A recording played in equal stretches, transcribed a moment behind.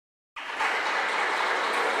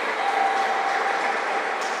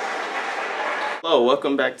Hello,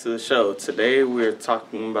 welcome back to the show. Today we're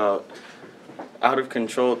talking about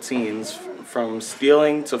out-of-control teens from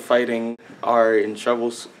stealing to fighting are in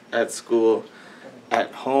trouble at school,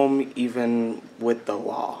 at home, even with the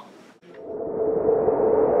law.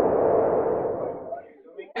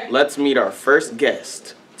 Let's meet our first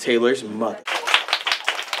guest, Taylor's mother.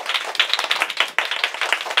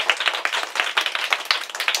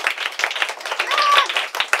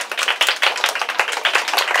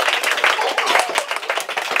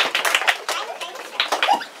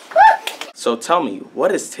 So tell me,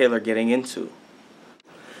 what is Taylor getting into?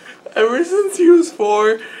 Ever since he was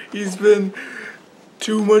 4, he's been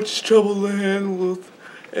too much trouble to handle,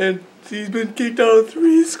 and he's been kicked out of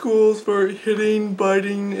 3 schools for hitting,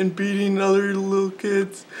 biting, and beating other little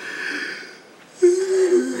kids.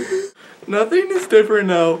 Nothing is different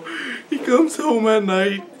now. He comes home at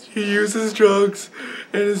night, he uses drugs,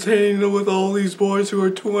 and is hanging out with all these boys who are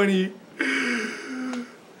 20.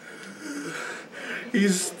 He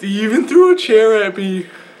even threw a chair at me.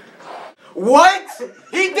 What?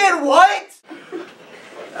 He did what?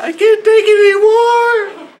 I can't take it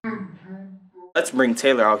anymore! Let's bring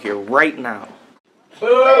Taylor out here right now.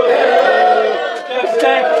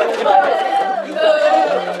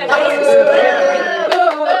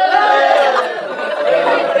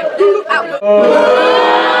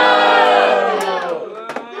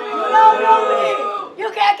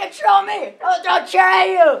 You can't control me! I'll throw a chair at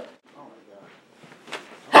you!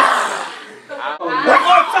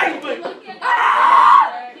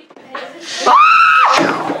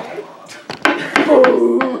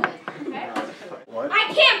 I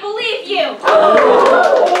can't believe you!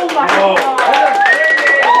 Oh my God!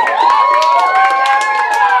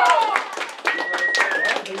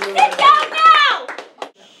 Sit down now!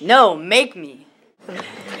 No, make me.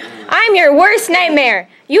 I'm your worst nightmare.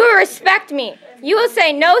 You will respect me. You will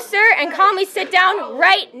say no, sir, and call me sit down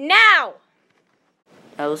right now.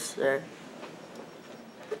 No, sir.